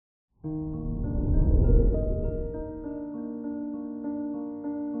Good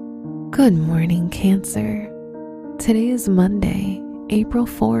morning, Cancer. Today is Monday, April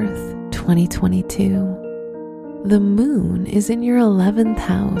 4th, 2022. The moon is in your 11th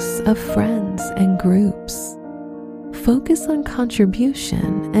house of friends and groups. Focus on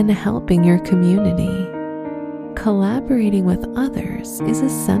contribution and helping your community. Collaborating with others is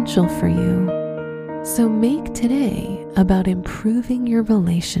essential for you, so make today about improving your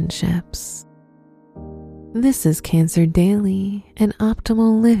relationships. This is Cancer Daily, an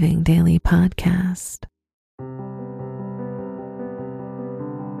Optimal Living Daily podcast.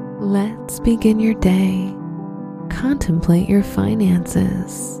 Let's begin your day. Contemplate your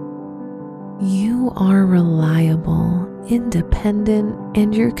finances. You are reliable, independent,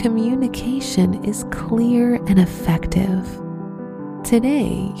 and your communication is clear and effective.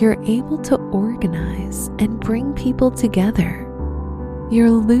 Today, you're able to organize and bring people together.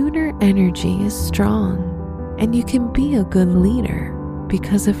 Your lunar energy is strong, and you can be a good leader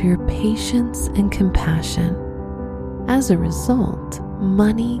because of your patience and compassion. As a result,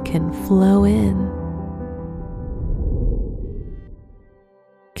 money can flow in.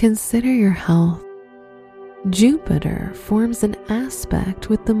 Consider your health. Jupiter forms an aspect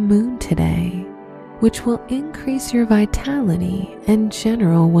with the moon today, which will increase your vitality and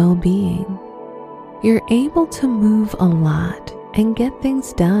general well-being. You're able to move a lot and get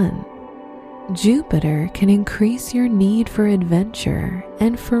things done. Jupiter can increase your need for adventure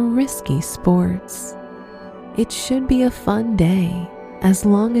and for risky sports. It should be a fun day as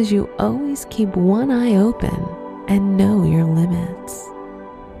long as you always keep one eye open and know your limits.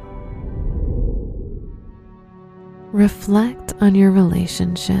 Reflect on your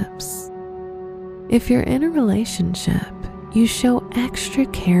relationships. If you're in a relationship, you show extra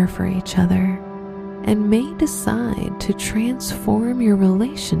care for each other and may decide to transform your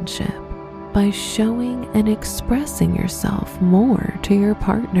relationship by showing and expressing yourself more to your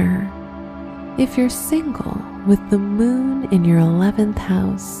partner. If you're single with the moon in your 11th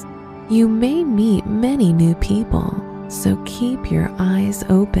house, you may meet many new people, so keep your eyes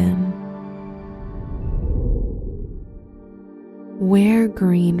open. Wear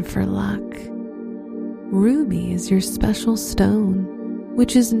green for luck. Ruby is your special stone,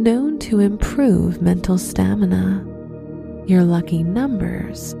 which is known to improve mental stamina. Your lucky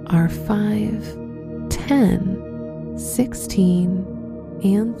numbers are 5, 10, 16,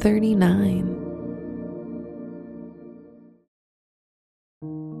 and 39.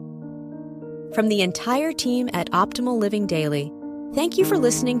 From the entire team at Optimal Living Daily, thank you for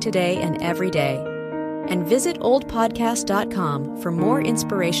listening today and every day. And visit oldpodcast.com for more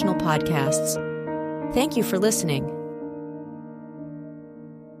inspirational podcasts. Thank you for listening.